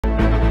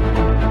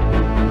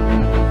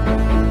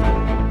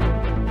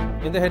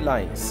In the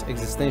headlines,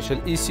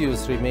 existential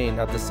issues remain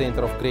at the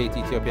center of Great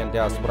Ethiopian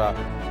Diaspora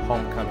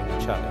Homecoming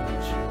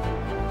Challenge.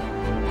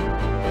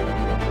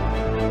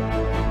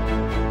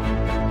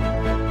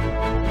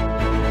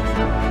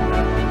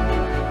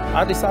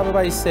 Addis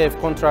Ababa is safe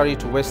contrary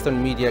to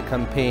Western media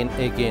campaign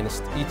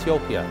against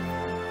Ethiopia.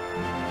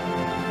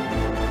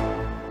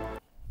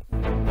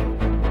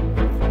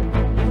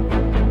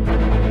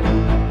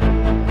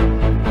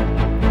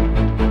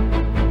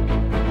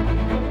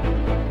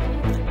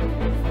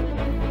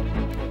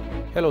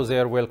 Hello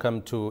there,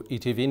 welcome to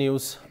ETV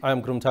News. I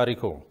am Grum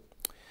Tariku.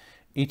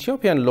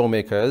 Ethiopian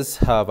lawmakers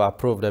have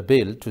approved a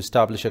bill to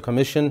establish a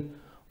commission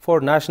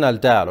for national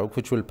dialogue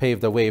which will pave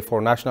the way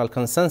for national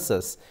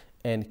consensus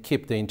and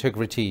keep the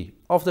integrity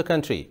of the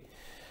country.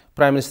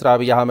 Prime Minister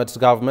Abiy Ahmed's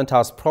government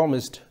has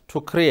promised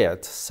to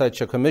create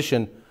such a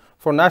commission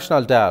for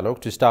national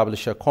dialogue to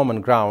establish a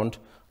common ground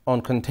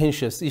on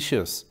contentious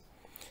issues.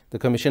 The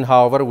commission,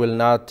 however, will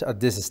not at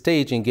this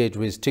stage engage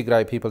with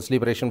Tigray People's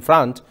Liberation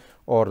Front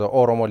or the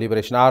Oromo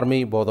Liberation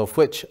Army, both of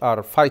which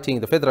are fighting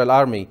the federal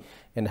army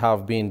and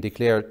have been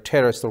declared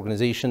terrorist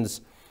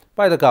organizations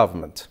by the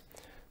government.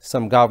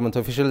 Some government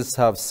officials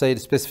have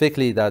said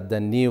specifically that the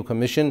new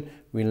commission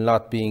will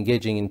not be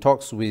engaging in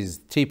talks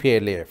with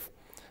TPLF.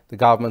 The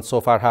government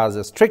so far has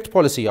a strict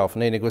policy of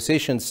no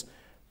negotiations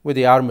with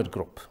the armed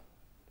group.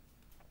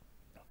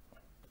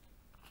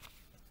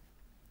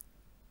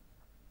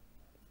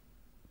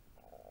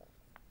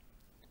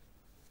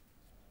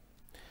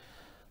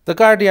 The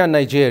Guardian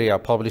Nigeria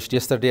published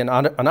yesterday an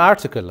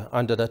article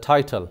under the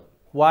title,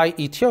 "Why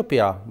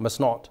Ethiopia Must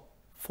Not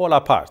Fall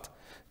Apart."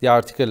 The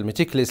article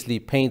meticulously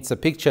paints a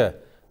picture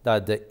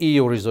that the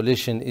EU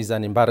resolution is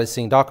an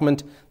embarrassing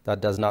document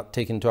that does not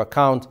take into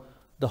account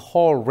the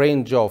whole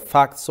range of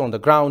facts on the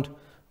ground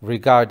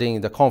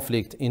regarding the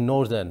conflict in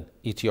northern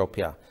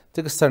Ethiopia.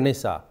 Tigster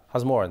Nisa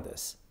has more on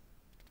this.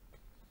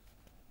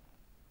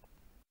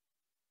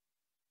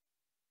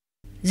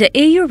 The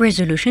EU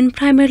resolution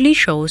primarily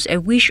shows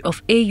a wish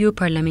of EU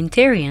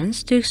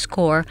parliamentarians to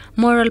score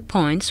moral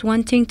points,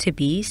 wanting to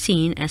be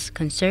seen as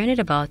concerned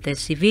about the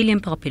civilian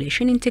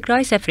population in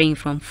Tigray suffering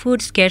from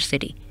food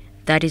scarcity.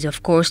 That is,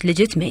 of course,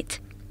 legitimate.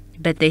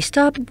 But they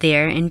stopped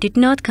there and did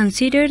not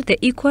consider the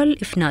equal,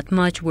 if not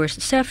much worse,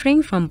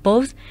 suffering from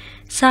both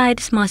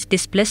sides, mass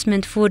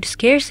displacement, food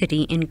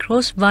scarcity, and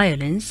gross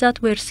violence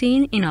that were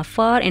seen in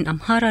Afar and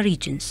Amhara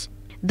regions.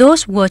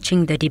 Those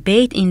watching the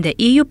debate in the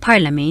EU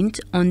Parliament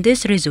on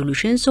this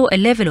resolution saw a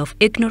level of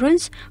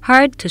ignorance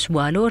hard to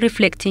swallow,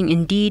 reflecting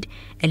indeed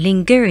a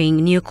lingering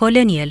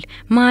neocolonial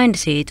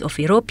mindset of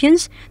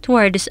Europeans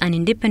towards an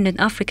independent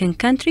African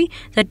country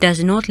that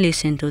does not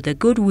listen to the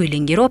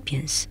good-willing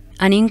Europeans.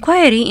 An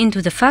inquiry into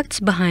the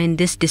facts behind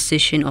this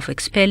decision of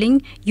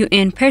expelling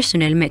UN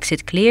personnel makes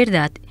it clear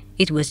that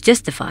it was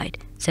justified.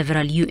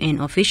 Several UN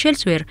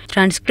officials were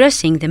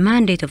transgressing the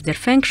mandate of their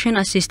function,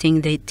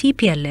 assisting the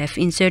TPLF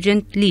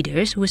insurgent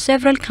leaders with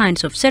several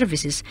kinds of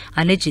services,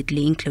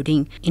 allegedly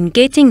including in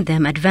getting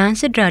them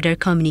advanced radar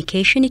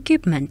communication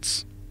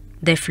equipments.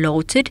 They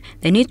flouted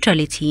the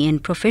neutrality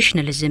and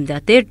professionalism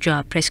that their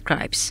job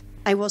prescribes.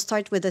 I will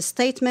start with a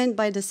statement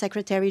by the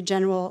Secretary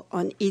General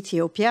on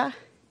Ethiopia.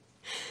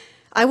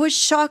 I was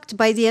shocked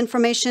by the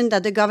information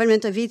that the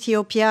government of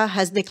Ethiopia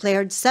has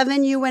declared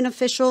 7 UN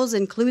officials,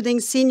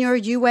 including senior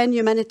UN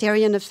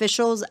humanitarian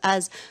officials,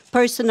 as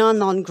persona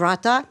non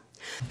grata.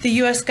 The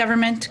U.S.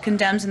 government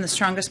condemns in the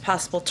strongest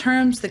possible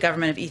terms the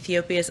government of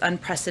Ethiopia's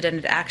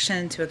unprecedented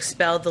action to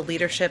expel the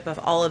leadership of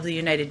all of the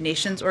United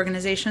Nations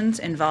organizations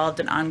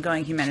involved in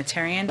ongoing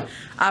humanitarian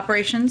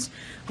operations.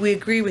 We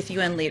agree with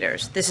UN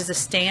leaders. This is a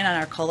stain on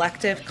our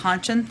collective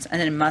conscience,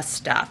 and it must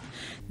stop.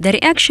 The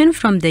reaction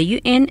from the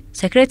UN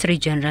Secretary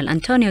General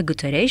Antonio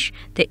Guterres,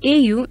 the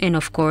EU, and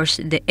of course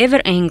the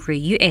ever-angry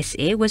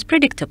USA was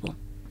predictable.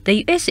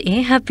 The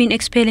USA have been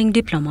expelling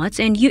diplomats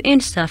and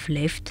UN staff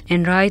left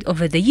and right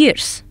over the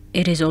years.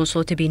 It is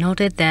also to be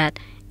noted that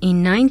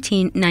in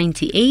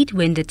 1998,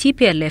 when the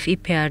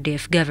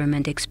TPLF-EPRDF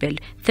government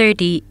expelled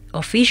 30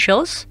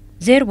 officials,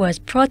 there was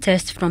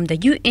protest from the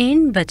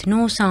UN but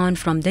no sound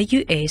from the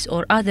US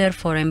or other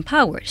foreign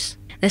powers.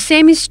 The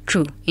same is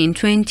true in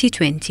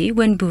 2020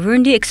 when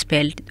Burundi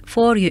expelled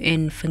 4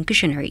 UN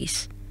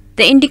functionaries.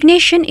 The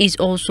indignation is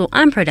also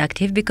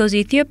unproductive because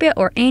Ethiopia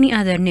or any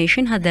other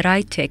nation had the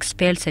right to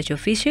expel such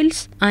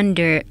officials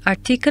under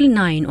Article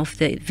 9 of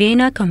the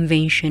Vienna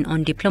Convention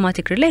on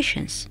Diplomatic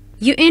Relations.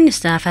 UN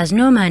staff has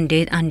no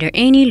mandate under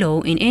any law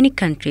in any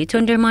country to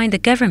undermine the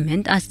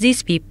government as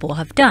these people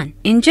have done.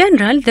 In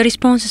general, the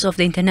responses of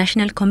the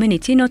international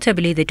community,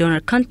 notably the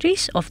donor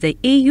countries of the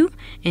EU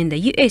and the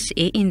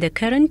USA in the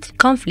current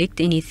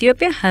conflict in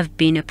Ethiopia, have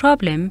been a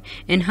problem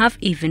and have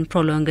even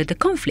prolonged the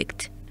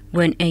conflict.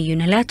 When a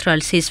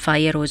unilateral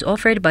ceasefire was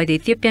offered by the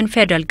Ethiopian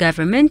federal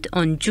government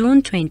on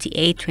June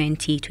 28,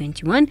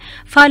 2021,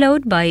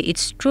 followed by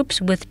its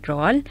troops'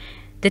 withdrawal,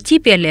 the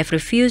TPLF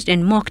refused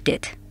and mocked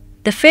it.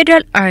 The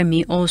Federal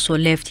Army also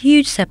left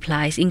huge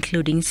supplies,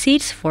 including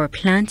seeds for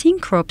planting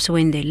crops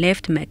when they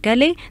left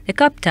Mekelle, the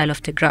capital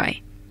of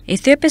Tigray.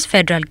 Ethiopia's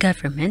federal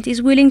government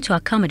is willing to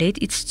accommodate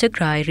its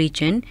Tigray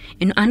region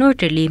in an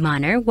orderly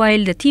manner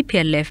while the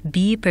TPLF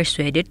be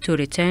persuaded to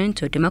return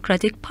to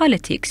democratic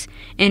politics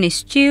and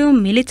eschew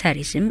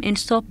militarism and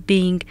stop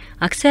being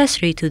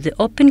accessory to the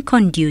open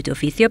conduit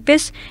of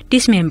Ethiopia's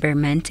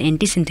dismemberment and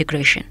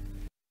disintegration.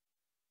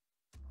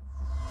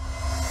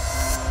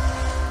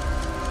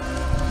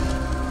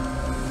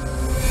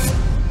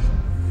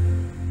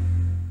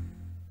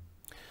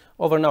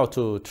 Over now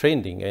to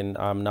trending, and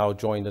I'm now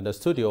joined in the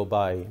studio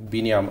by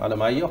Biniam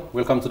Alamayo.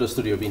 Welcome to the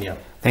studio, Biniam.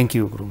 Thank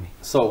you, Grumi.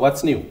 So,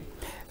 what's new?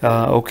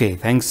 Okay,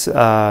 thanks.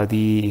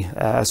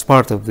 As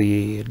part of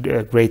the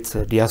Great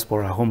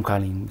Diaspora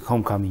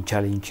Homecoming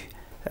Challenge,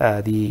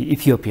 the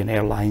Ethiopian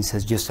Airlines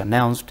has just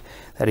announced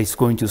that it's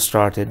going to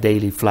start a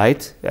daily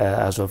flight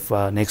as of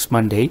next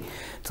Monday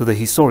to the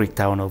historic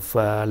town of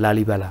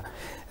Lalibela.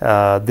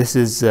 This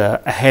is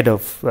ahead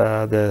of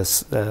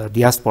the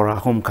Diaspora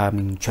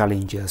Homecoming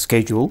Challenge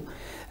schedule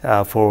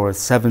for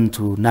 7th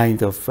to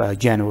 9th of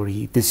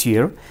January this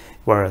year,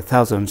 where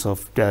thousands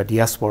of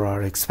diaspora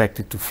are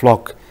expected to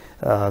flock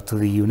to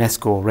the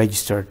UNESCO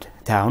registered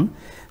town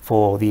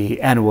for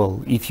the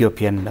annual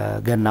Ethiopian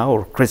Ganna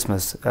or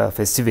Christmas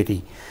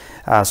festivity.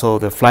 So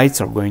the flights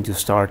are going to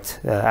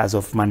start as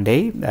of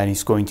Monday, and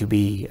it's going to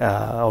be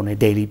on a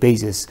daily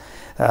basis.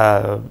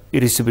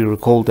 It is to be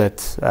recalled that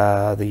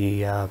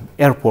the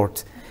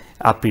airport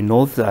up in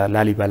north,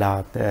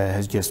 Lalibela,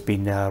 has just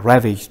been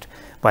ravaged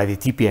by the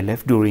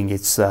TPLF during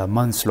its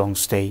months-long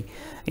stay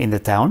in the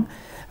town.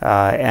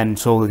 And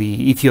so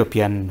the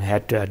Ethiopian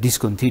had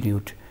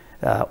discontinued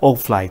all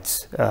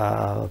flights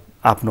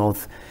up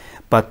north.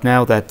 But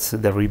now that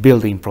the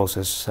rebuilding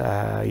process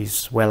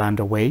is well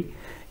underway,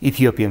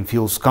 Ethiopian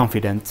feels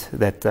confident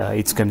that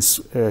it can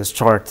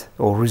start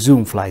or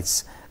resume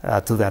flights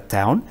to that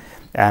town.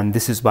 And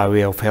this is by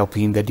way of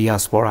helping the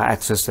diaspora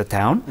access the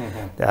town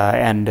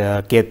and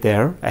get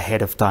there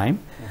ahead of time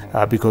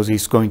because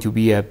it's going to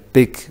be a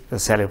big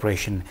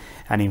celebration.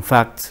 And in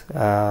fact,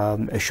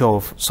 a show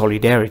of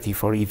solidarity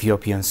for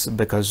Ethiopians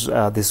because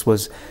this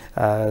was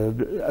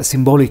a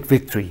symbolic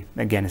victory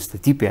against the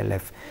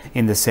TPLF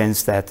in the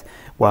sense that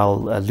while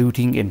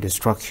looting and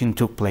destruction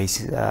took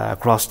place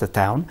across the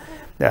town,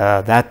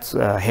 that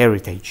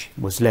heritage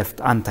was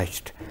left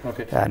untouched.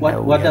 Okay.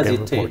 What does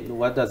it take?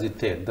 What does it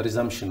take? The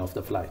resumption of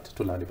the flight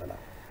to Lalibela.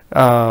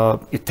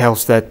 It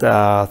tells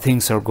that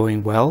things are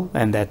going well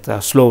and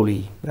that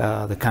slowly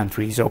the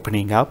country is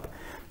opening up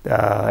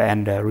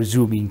and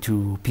resuming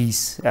to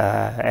peace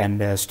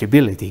and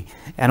stability.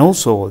 And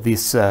also,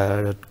 this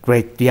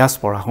Great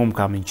Diaspora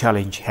Homecoming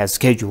Challenge has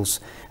schedules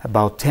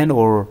about 10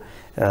 or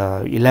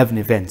 11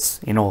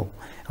 events in all.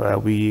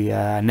 We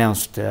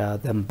announced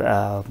them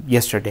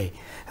yesterday.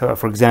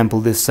 For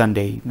example, this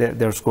Sunday,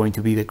 there's going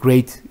to be the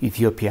Great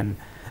Ethiopian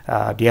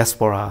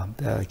Diaspora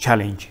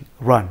Challenge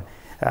Run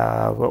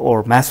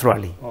or Mass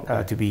Rally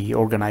to be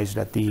organized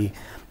at the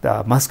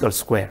Muscle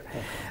Square.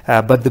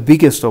 But the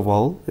biggest of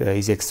all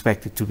is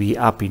expected to be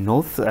up in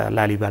north,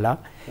 Lalibela,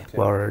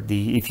 where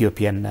the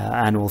Ethiopian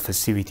annual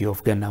festivity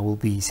of Ganna will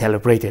be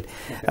celebrated.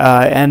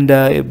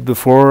 And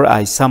before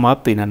I sum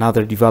up in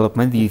another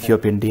development, the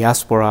Ethiopian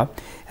diaspora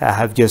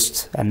have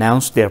just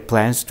announced their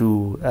plans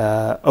to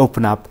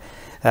open up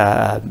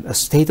a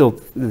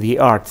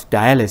state-of-the-art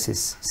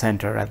dialysis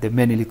center at the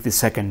Menelik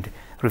II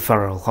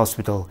Referral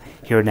Hospital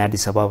here in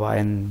Addis Ababa,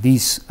 and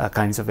these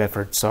kinds of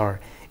efforts are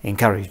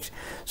encouraged.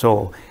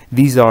 So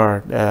these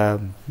are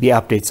the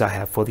updates I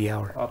have for the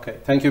hour. Okay,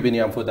 thank you,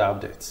 Biniam, for the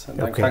updates.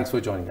 And thanks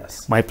for joining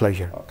us. My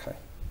pleasure. Okay.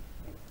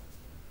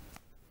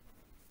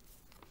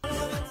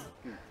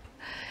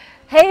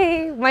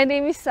 Hey, my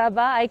name is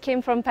Saba. I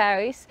came from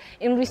Paris.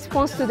 In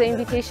response to the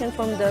invitation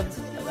from the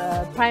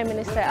Prime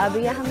Minister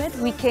Abiy Ahmed,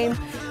 we came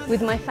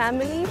with my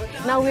family.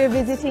 Now we're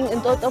visiting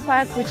Entoto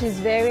Park, which is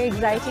very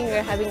exciting.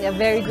 We're having a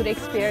very good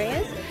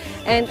experience.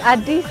 And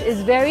Addis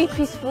is very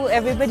peaceful.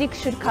 Everybody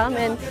should come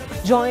and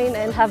join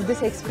and have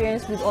this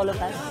experience with all of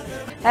us.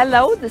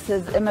 Hello, this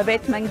is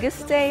Imabet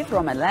Mangiste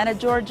from Atlanta,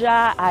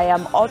 Georgia. I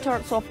am author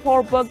of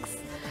 4 books.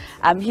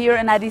 I'm here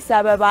in Addis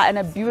Ababa, in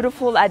a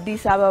beautiful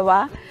Addis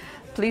Ababa.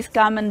 Please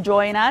come and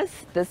join us.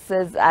 This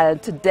is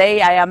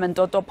today I am in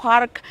Entoto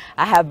Park.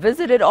 I have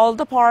visited all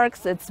the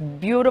parks. It's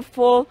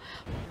beautiful.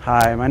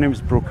 Hi, my name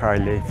is Brooke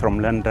Harley from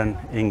London,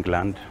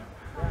 England.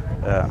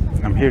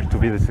 I'm here to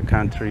visit the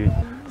country,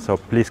 so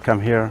please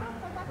come here.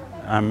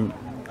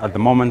 At the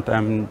moment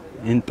I'm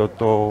in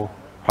Entoto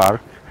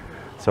Park,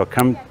 so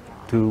come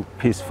to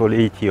peaceful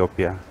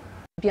Ethiopia.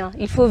 Bien,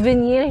 il faut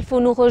venir, il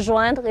faut nous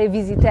rejoindre et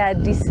visiter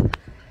Addis.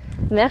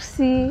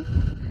 Merci.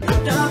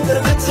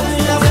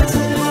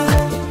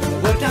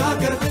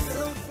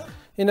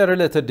 In a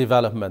related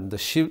development, the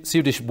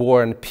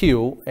Swedish-born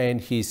Pew and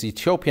his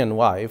Ethiopian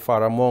wife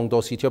are among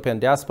those Ethiopian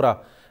diaspora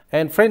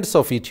and friends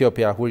of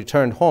Ethiopia who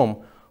returned home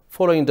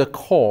following the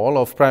call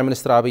of Prime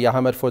Minister Abiy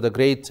Ahmed for the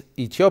Great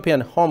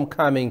Ethiopian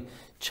Homecoming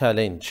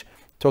Challenge.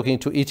 Talking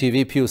to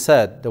ETV, Pew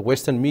said the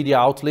Western media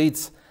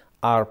outlets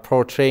are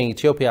portraying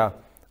Ethiopia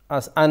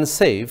as an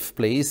unsafe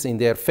place in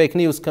their fake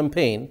news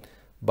campaign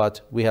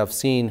but we have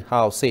seen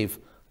how safe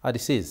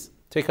Addis is.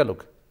 Take a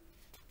look.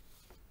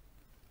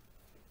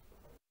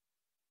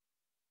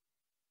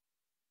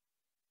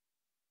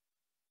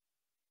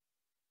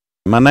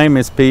 My name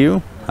is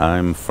Piu.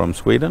 I'm from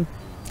Sweden,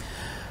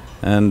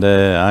 and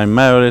I'm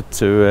married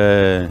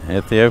to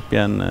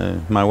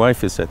Ethiopian. My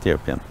wife is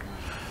Ethiopian,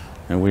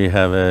 and we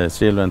have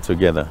children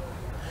together.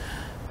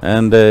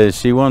 And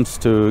she wants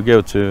to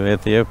go to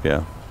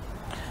Ethiopia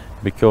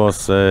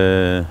because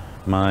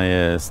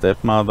my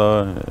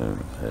stepmother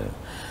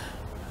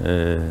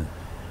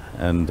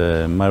and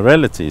my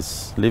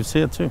relatives lives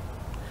here too.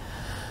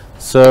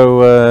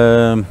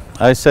 So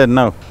I said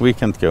no, we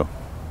can't go.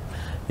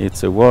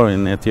 It's a war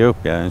in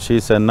Ethiopia, and she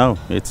said no,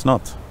 it's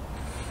not.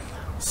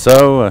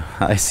 So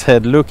I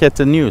said, look at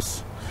the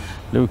news.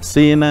 Look,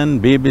 CNN,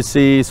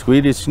 BBC,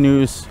 Swedish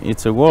news,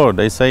 it's a war.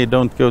 They say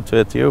don't go to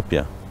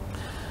Ethiopia.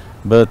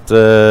 But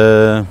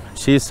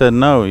she said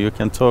no, you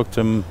can talk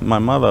to my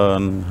mother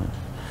and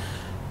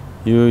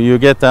you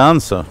get the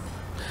answer.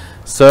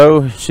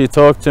 So she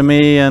talked to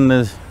me,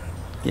 and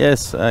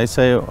yes, I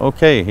say,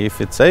 okay,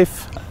 if it's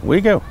safe, we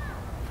go.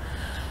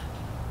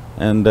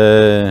 And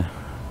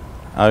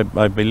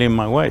I believe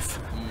my wife.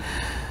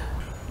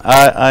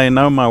 I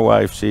know my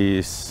wife,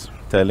 she's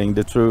telling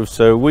the truth,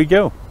 so we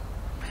go.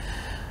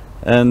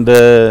 And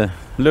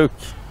look,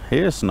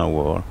 here's no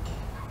war.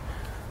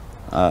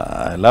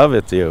 I love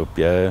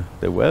Ethiopia,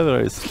 the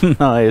weather is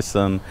nice,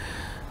 and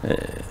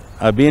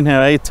I've been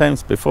here 8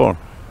 times before.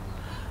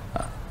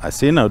 I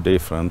see no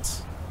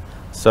difference.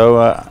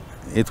 So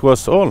it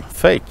was all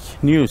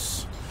fake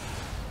news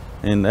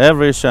in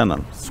every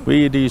channel,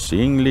 Swedish,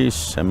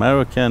 English,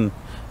 American.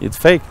 It's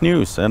fake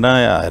news, and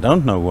I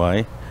don't know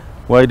why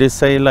they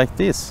say like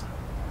this.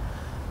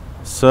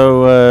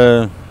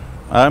 So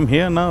I'm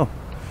here now.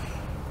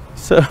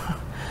 So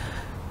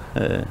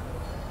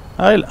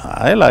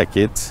I like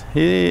it.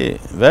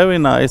 Very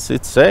nice.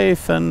 It's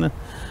safe, and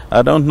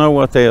I don't know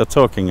what they are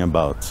talking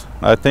about.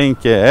 I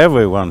think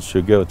everyone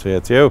should go to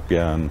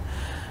Ethiopia and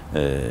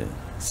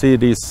see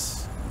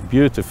this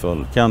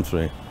beautiful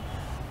country.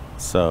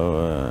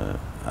 So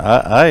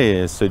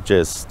I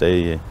suggest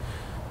they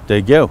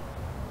go,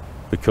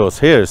 because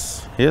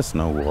here's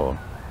no war.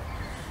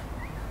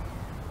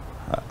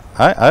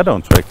 I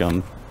don't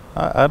reckon.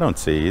 I don't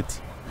see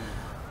it.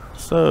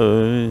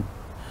 So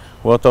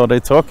what are they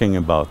talking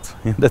about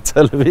in the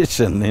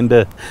television?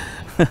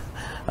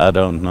 I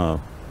don't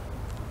know.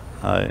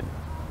 I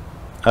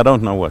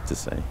don't know what to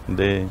say.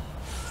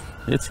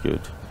 It's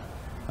good.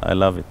 I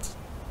love it.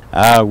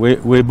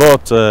 We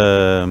bought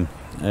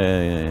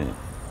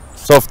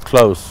soft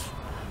clothes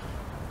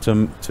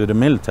to the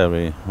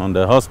military on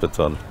the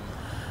hospital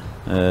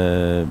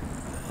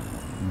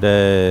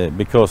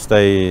because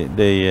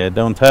they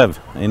don't have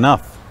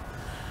enough.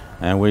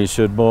 And we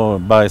should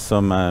buy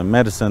some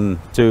medicine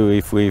too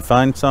if we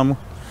find some.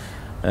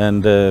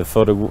 And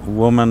for the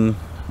woman,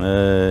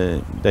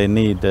 they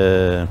need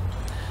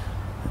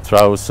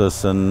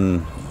trousers,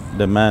 and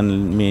the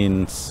man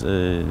needs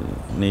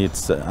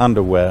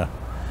underwear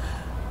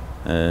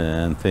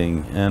and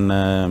thing.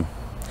 And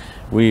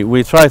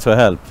we try to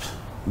help,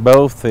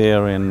 both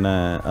here in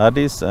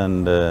Addis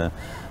and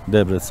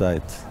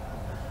Debrecen.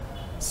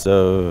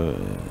 So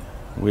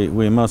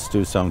we must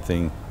do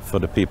something for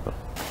the people.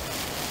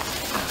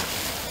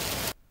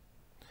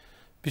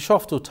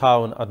 Bishoftu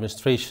Town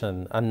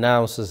Administration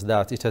announces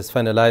that it has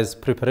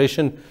finalized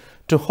preparation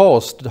to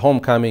host the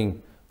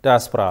homecoming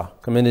diaspora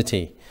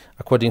community.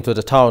 According to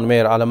the town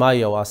mayor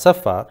Alamayo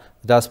Asafa,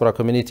 diaspora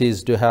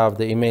communities do have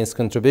the immense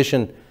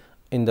contribution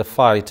in the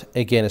fight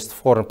against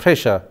foreign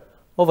pressure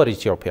over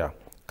Ethiopia.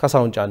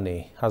 Kasaun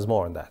Janni has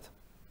more on that.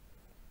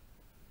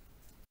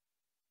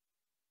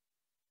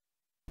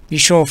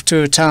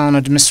 Bishoftu Town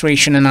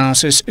Administration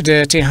announces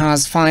that it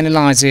has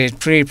finalized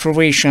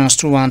preparations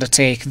to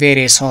undertake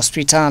various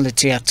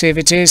hospitality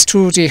activities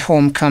to the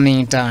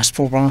homecoming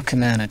diaspora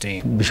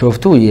community.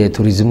 Bishoftu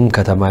tourism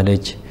ከተማ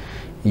ነች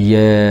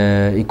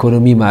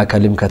የኢኮኖሚ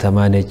ማዕከልም ከተማ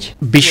ነች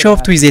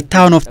Bishoftu is a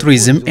town of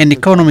tourism and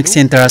economic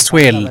center as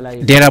well.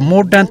 There are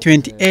more than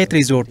 28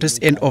 resorts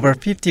and over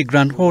 50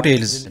 grand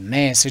hotels. The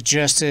mayor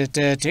suggested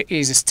that there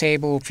is a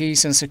stable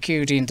peace and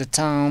security in the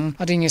town,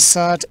 adding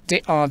aside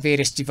there are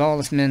various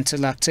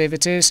developmental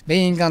activities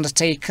being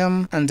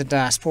undertaken and the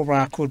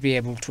diaspora could be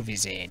able to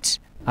visit.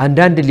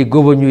 አንዳንድ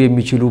ሊጎበኙ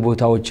የሚችሉ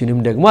ቦታዎችንም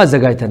ደግሞ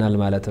አዘጋጅተናል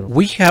ማለት ነው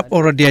We have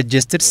already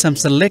adjusted some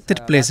selected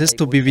places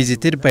to be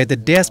visited by the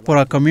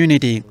diaspora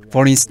community.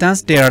 For instance,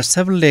 there are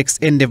several lakes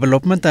and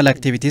developmental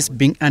activities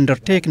being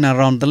undertaken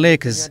around the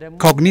lakes.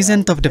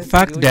 Cognizant of the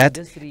fact that,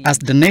 as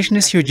the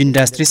nation's huge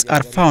industries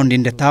are found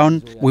in the town,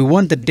 we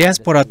want the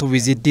diaspora to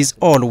visit these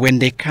all when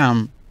they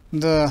come.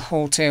 The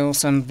hotels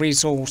and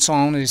resort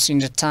owners in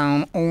the town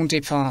own the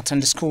part and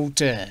the school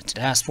dirt. The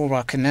diaspora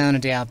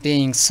community are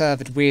being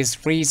served with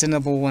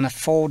reasonable and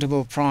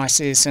affordable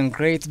prices and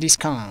great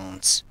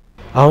discounts.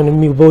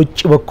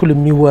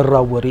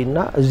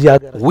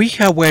 We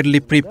have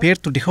widely prepared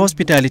to the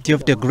hospitality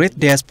of the great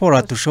diaspora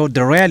to show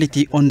the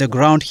reality on the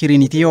ground here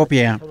in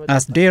Ethiopia,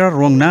 as there are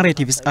wrong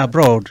narratives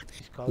abroad.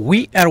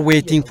 We are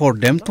waiting for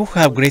them to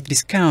have great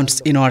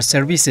discounts in our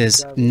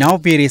services. Now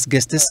various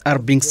guests are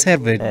being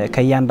served.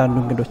 ከእያንዳንዱ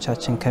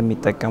እንግዶቻችን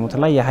ከሚጠቀሙት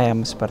ላይ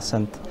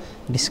የ25%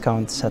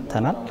 ዲስካውንት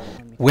ሰጥተናል።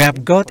 We have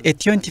got a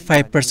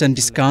 25%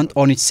 discount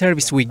on each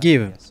service we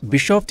give.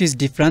 Bishop is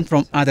different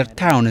from other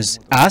towns,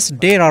 as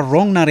there are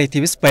wrong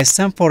narratives by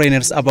some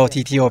foreigners about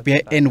Ethiopia,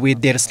 and with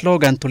their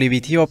slogan to leave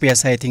Ethiopia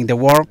citing the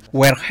war,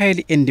 we are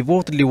highly and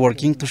devotedly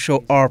working to show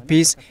our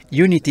peace,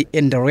 unity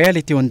and the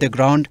reality on the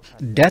ground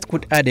that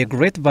could add a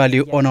great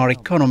value on our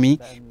economy,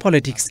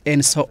 politics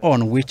and so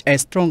on, which I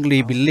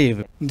strongly believe.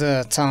 The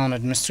town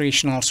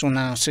administration also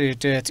announced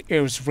that it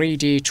was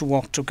ready to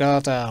work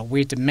together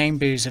with the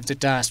members of the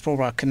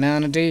diaspora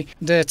community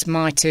that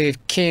might have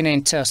keen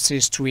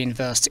interests to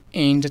invest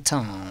in the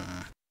town.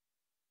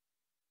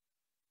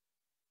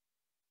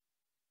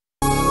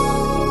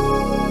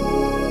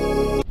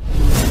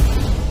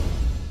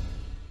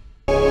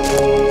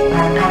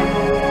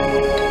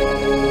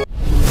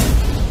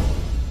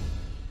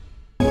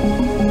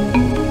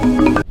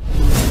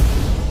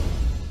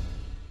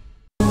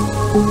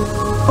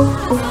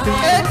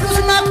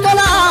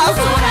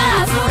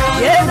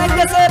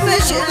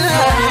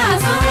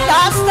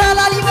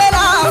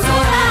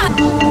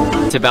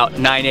 It's about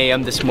 9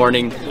 a.m. this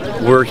morning.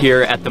 We're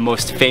here at the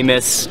most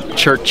famous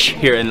church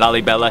here in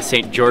Lalibela,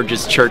 St.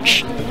 George's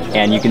Church,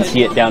 and you can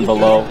see it down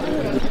below.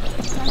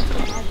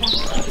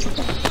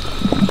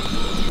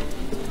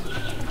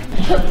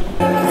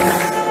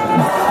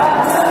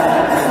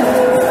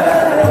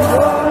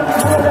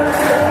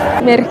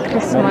 Merry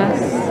Christmas.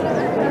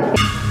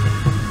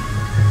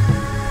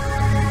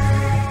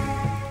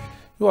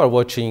 You are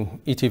watching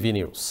ETV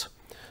News.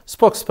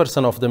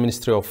 Spokesperson of the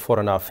Ministry of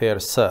Foreign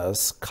Affairs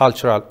says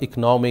cultural,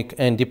 economic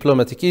and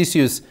diplomatic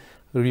issues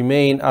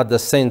remain at the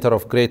center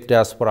of Great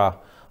Diaspora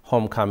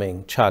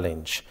Homecoming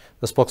Challenge.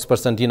 The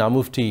spokesperson Dina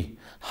Mufti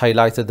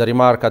highlighted the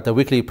remark at the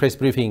weekly press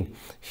briefing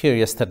here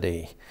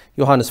yesterday.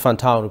 Johannes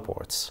Fantau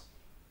reports.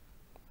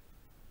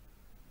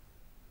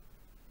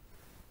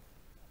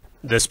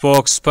 The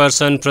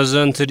spokesperson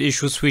presented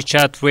issues which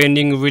are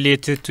trending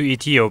related to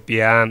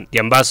Ethiopia. The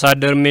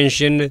ambassador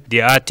mentioned the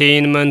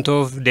attainment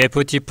of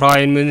Deputy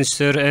Prime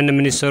Minister and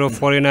Minister of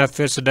Foreign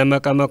Affairs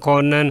Damaka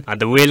Makonnen at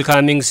the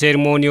welcoming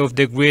ceremony of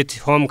the Great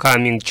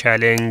Homecoming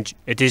Challenge.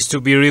 It is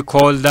to be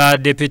recalled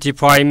that Deputy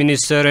Prime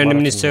Minister and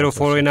Minister of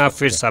Foreign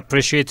Affairs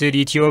appreciated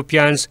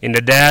Ethiopians in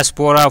the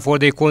diaspora for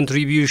their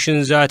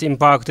contributions that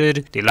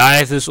impacted the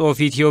lives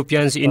of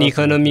Ethiopians in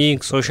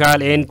economic,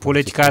 social and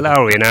political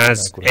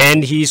arenas,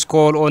 and his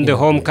call on the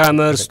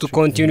homecomers to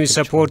continue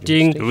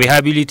supporting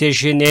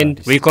rehabilitation and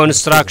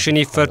reconstruction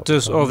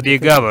efforts of the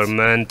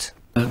government.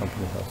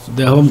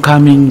 The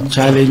homecoming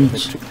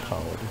challenge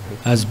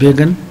has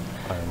begun.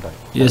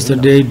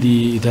 Yesterday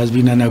it has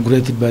been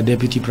inaugurated by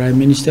Deputy Prime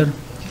Minister,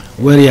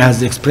 where he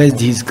has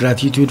expressed his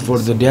gratitude for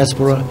the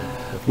diaspora,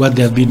 what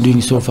they have been doing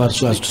so far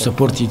so as to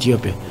support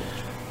Ethiopia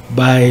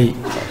by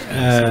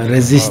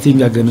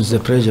resisting against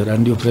the pressure,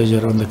 undue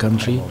pressure on the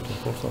country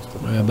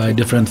by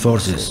different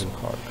forces.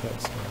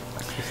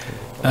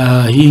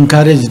 He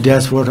encouraged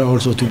diaspora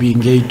also to be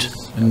engaged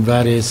in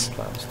various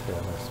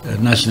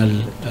national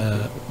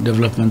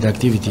development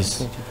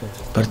activities,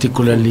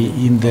 particularly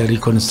in the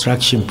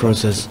reconstruction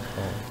process,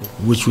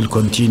 which will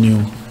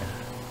continue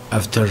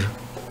after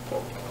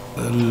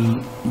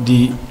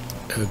the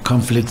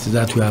conflict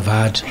that we have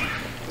had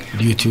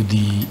due to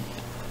the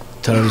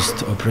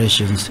terrorist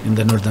operations in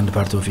the northern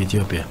part of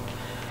Ethiopia.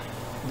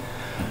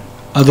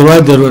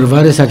 Otherwise, there were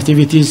various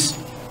activities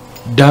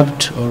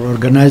dubbed or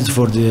organized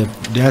for the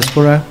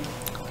diaspora.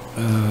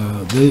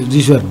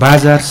 These were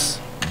bazaars,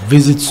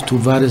 visits to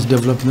various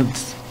development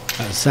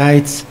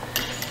sites,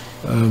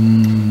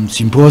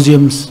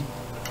 symposiums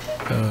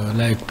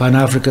like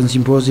Pan-African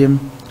Symposium,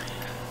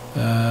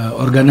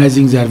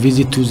 organizing their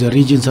visit to the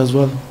regions as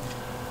well,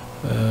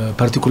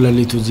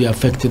 particularly to the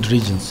affected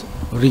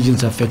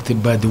regions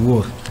affected by the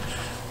war,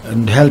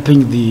 and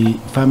helping the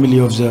family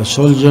of the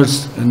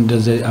soldiers and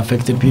the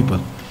affected people.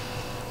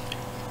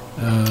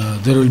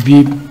 There will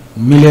be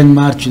million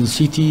march in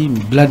city,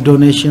 blood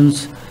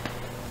donations,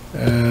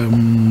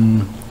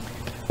 and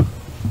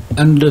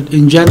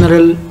in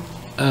general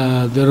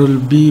there will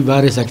be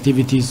various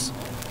activities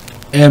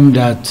aimed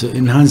at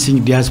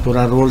enhancing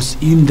diaspora roles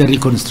in the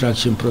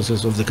reconstruction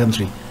process of the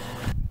country.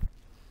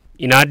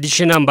 In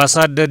addition,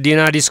 Ambassador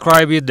Dina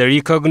described the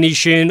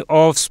recognition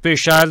of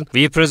special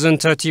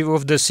representative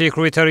of the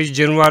Secretary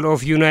General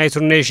of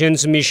United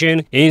Nations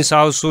mission in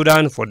South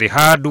Sudan for the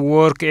hard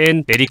work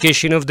and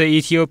dedication of the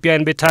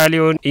Ethiopian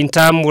battalion in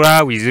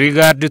Tamura with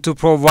regard to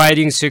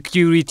providing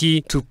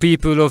security to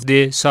people of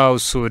the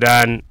South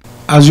Sudan.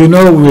 As you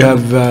know, we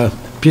have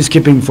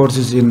peacekeeping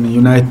forces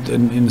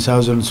in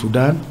Southern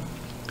Sudan,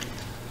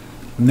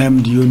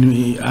 named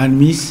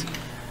UNMIS.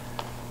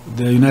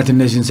 The United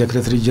Nations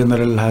Secretary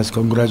General has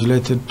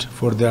congratulated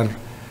for their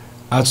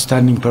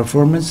outstanding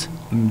performance,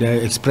 and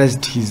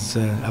expressed his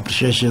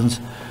appreciations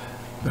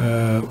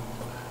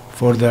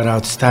for their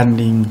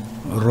outstanding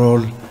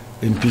role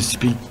in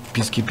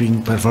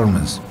peacekeeping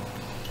performance.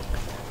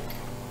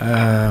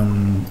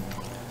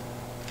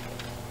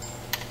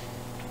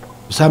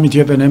 Some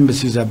Ethiopian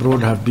embassies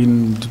abroad have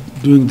been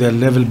doing their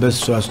level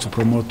best so as to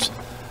promote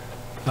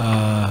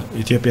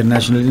Ethiopian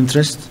national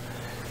interest.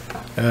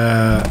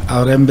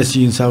 Our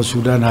embassy in South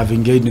Sudan have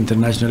engaged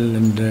international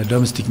and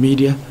domestic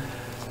media.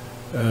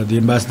 The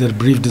ambassador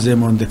briefed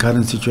them on the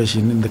current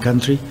situation in the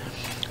country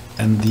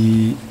and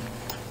the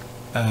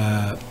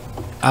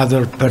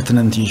other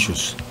pertinent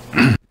issues.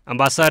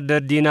 Ambassador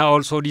Dina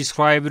also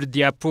described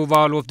the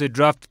approval of the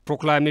draft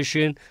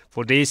proclamation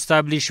for the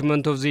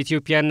establishment of the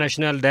Ethiopian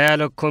National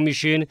Dialogue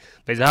Commission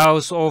by the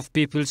House of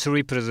People's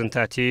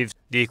Representatives.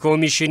 The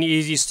commission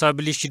is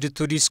established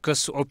to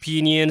discuss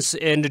opinions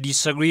and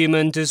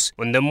disagreements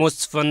on the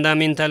most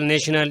fundamental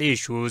national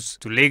issues,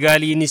 to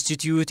legally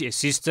institute a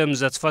system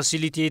that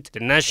facilitates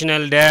the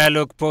national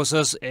dialogue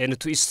process, and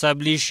to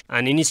establish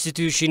an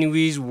institution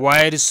with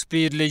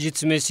widespread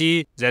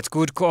legitimacy that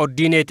could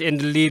coordinate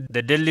and lead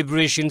the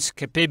deliberations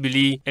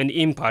capably and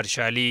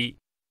impartially.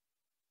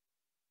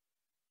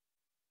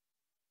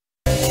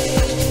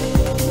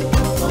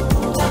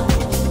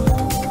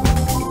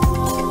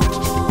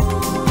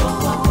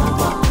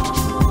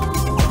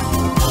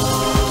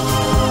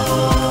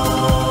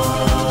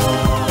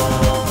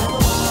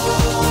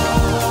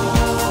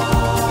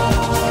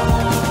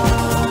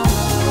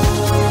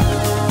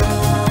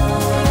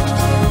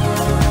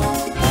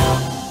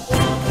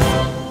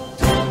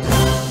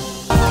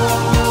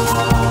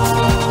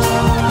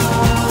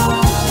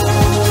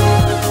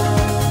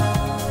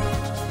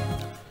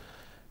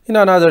 In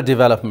another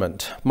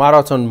development,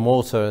 Marathon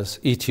Motors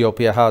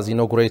Ethiopia has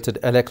inaugurated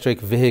electric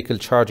vehicle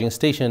charging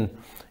station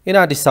in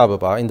Addis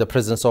Ababa in the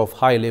presence of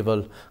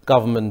high-level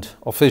government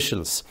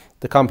officials.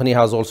 The company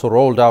has also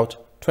rolled out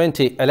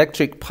 20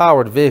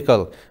 electric-powered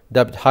vehicles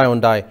dubbed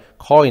Hyundai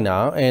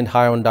Koina and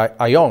Hyundai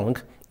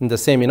Ayong in the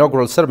same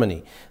inaugural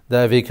ceremony.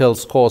 The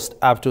vehicles cost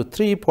up to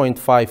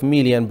 3.5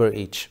 million birr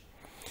each.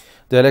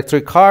 The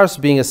electric cars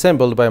being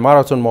assembled by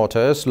Marathon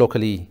Motors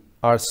locally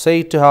are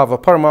said to have a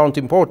paramount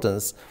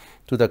importance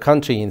to the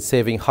country in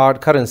saving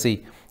hard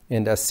currency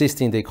and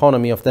assisting the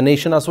economy of the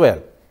nation as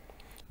well.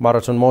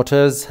 Marathon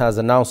Motors has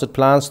announced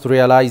plans to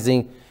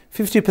realizing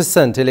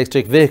 50%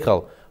 electric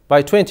vehicle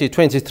by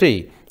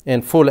 2023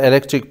 and full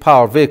electric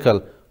power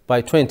vehicle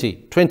by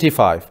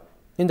 2025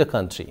 in the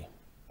country.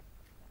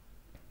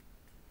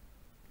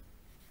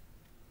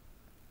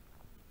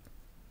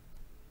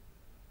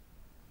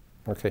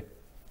 Okay.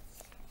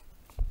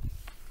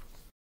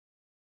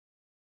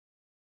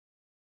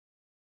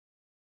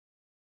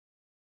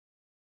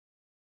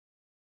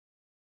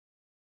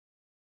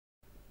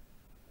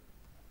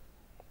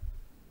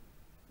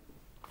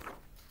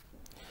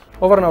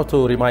 Over now to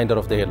a reminder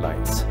of the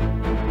headlines.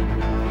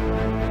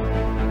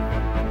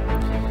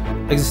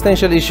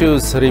 Existential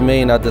issues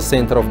remain at the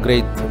center of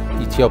Great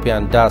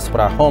Ethiopian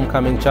Diaspora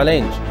Homecoming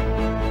Challenge.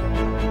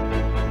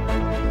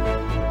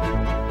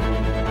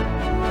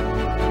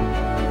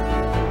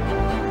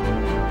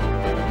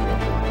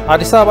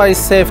 Addis Ababa is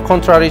safe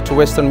contrary to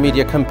Western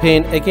media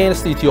campaign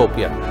against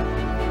Ethiopia.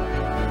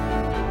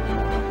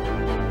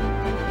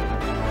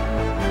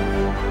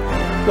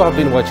 You have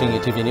been watching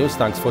ETV News.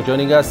 Thanks for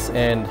joining us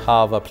and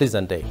have a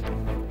pleasant day.